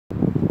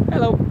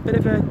Hello, bit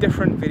of a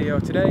different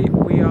video today.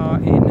 We are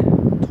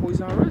in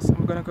Toys R Us and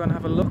we're going to go and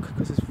have a look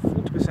because it's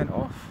 40%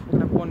 off. We're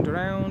going to wander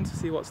around,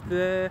 see what's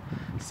there,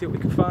 see what we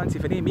can find, see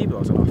if any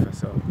amiibos on offer.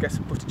 So get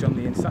some footage on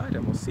the inside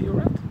and we'll see you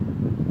around.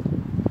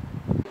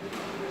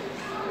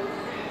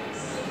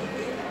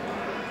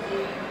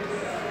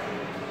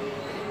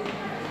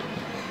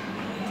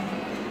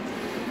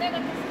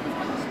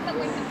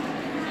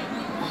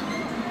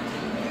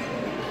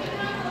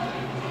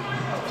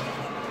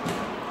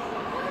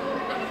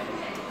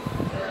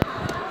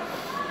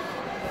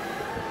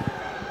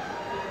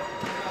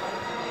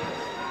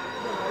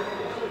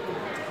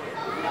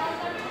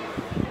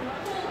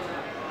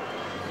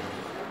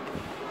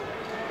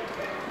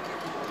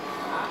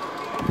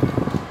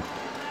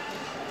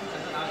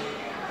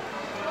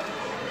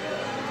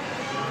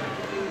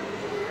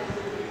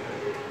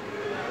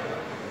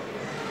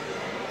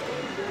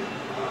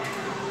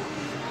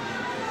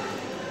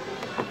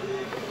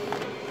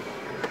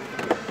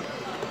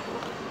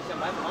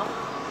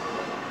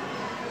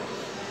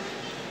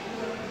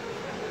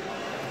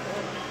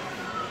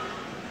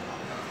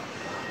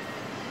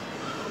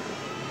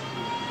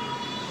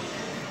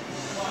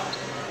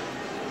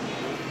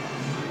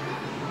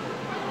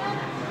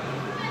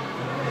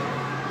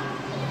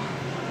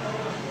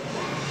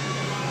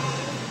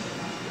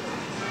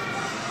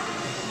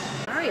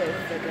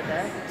 Figure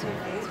there, 2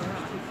 days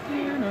wrong.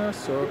 Yeah, no,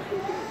 so.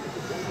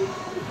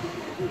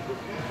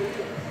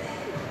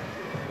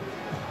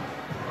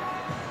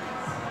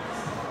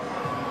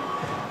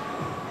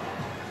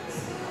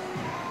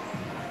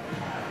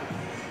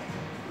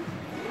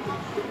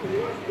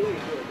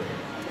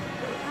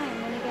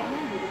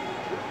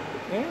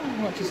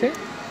 Yeah, what do you say?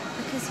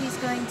 Because he's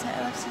going to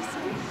LFCC.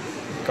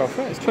 Go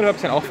for it. It's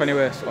 20% off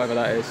anyway, so whatever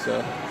that is,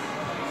 so.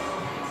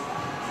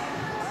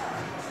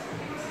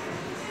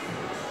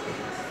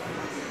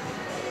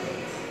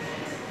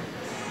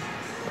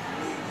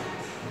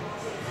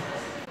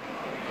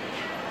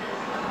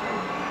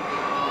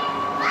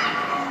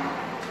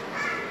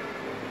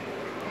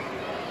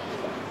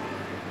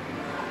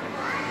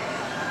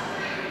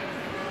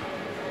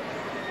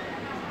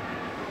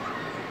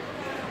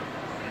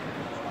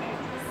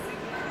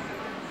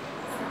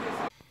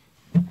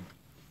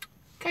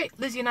 Okay,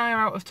 Lizzie and I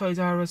are out of Toys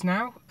R Us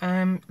now.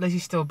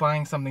 Lizzie's still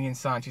buying something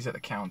inside, she's at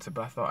the counter,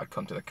 but I thought I'd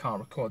come to the car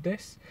and record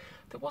this.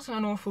 There wasn't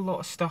an awful lot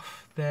of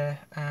stuff there,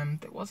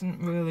 there wasn't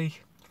really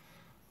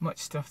much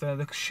stuff there.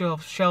 The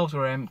shelves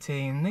were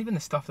empty, and even the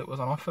stuff that was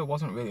on offer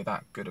wasn't really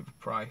that good of a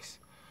price.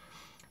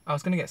 I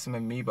was going to get some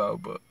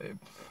Amiibo, but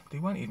they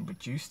weren't even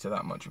reduced to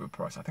that much of a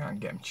price. I think I can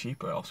get them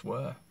cheaper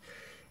elsewhere.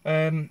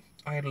 I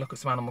had a look at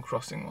some Animal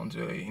Crossing ones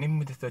really, and even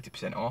with the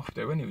 30% off,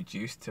 they were only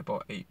reduced to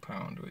about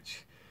 £8,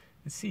 which...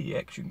 The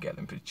CEX, you can get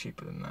them pretty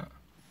cheaper than that.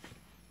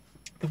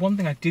 The one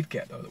thing I did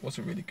get though that was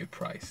a really good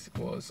price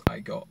was I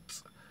got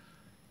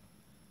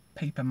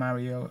Paper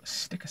Mario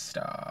Sticker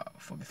Star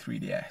for the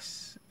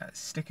 3DS.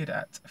 Stickered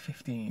at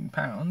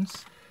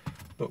 £15,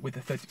 but with the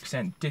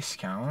 30%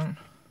 discount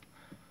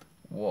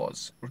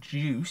was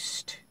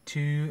reduced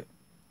to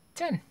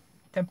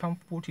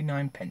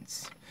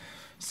 £10.49.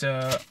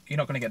 So you're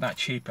not going to get that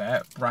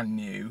cheaper, brand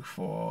new,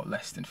 for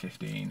less than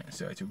 15.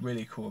 So it's a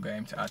really cool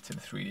game to add to the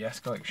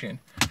 3DS collection.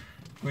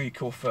 Really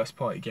cool first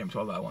party game as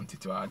well that I wanted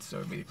to add,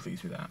 so I'm really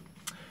pleased with that.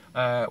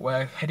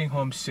 We're heading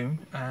home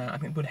soon. I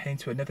think we're heading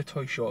to another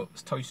toy store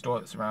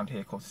that's around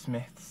here called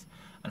Smith's,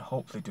 and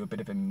hopefully do a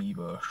bit of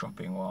Amiibo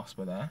shopping whilst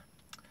we're there.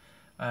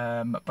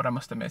 But I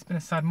must admit, it's been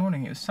a sad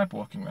morning. It was sad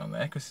walking around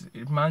there because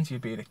it reminds you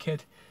of being a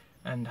kid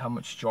and how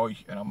much joy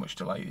and how much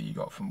delight that you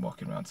got from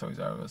walking around Toys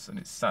R Us, and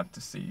it's sad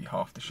to see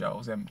half the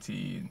shelves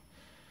empty and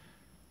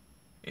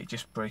it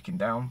just breaking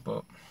down,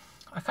 but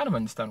I kind of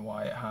understand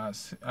why it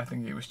has. I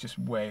think it was just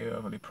way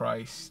overly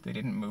priced. They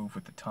didn't move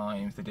with the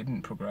times, they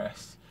didn't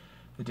progress,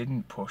 they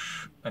didn't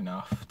push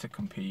enough to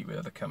compete with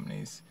other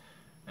companies,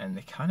 and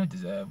they kind of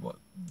deserve what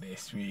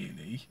this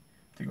really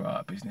to go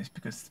out of business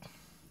because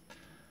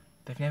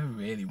they've never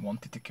really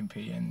wanted to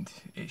compete, and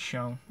it's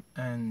shown.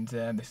 And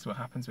this is what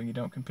happens when you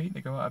don't compete,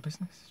 they go out of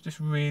business. It's just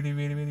really,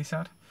 really, really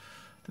sad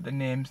that the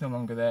name's no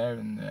longer there,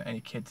 and any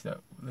kids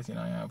that Lizzie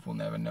and I have will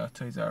never know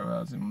Toys R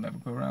Us and will never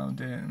go around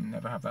it and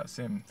never have that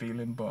same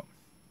feeling. But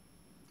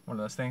one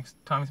of those things,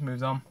 times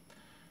moves on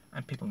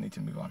and people need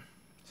to move on.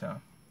 So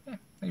yeah,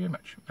 thank you very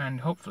much, and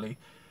hopefully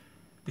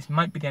this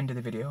might be the end of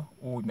the video,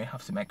 or we may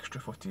have some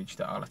extra footage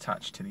that I'll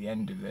attach to the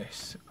end of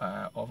this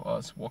of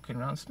us walking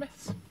around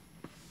Smith's.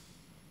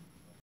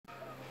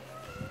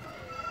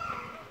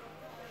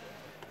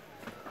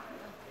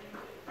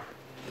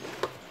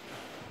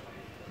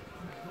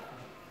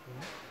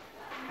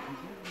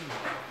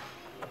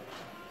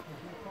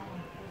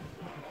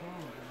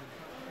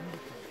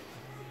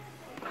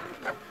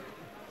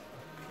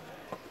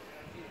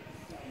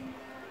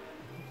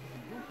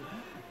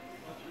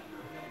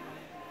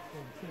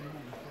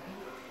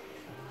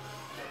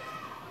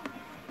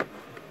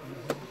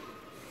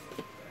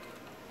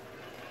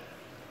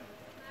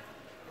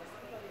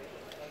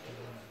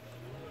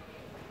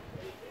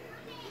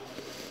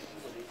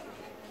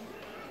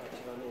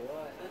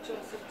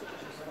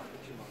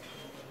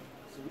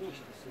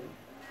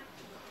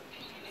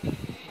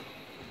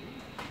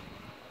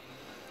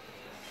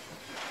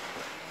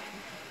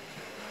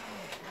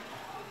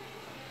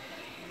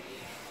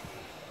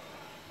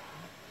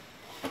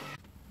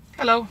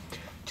 Hello,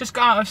 just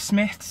got out of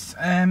Smith's,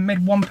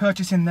 made one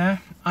purchase in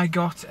there. I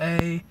got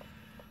a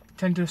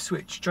Nintendo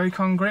Switch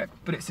Joy-Con grip,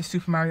 but it's the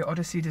Super Mario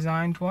Odyssey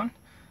designed one.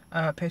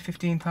 Paid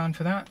 £15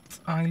 for that.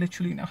 I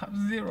literally now have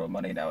zero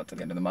money now until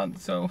the end of the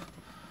month, so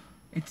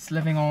it's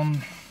living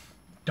on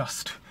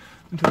dust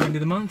until the end of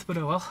the month, but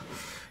oh well,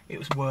 it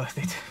was worth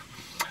it.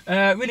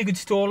 Really good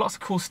store, lots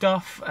of cool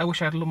stuff. I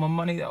wish I had a lot more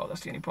money though,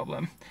 that's the only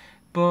problem.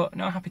 But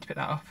no, happy to pick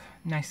that up.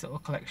 Nice little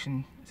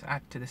collection to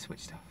add to the Switch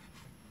stuff.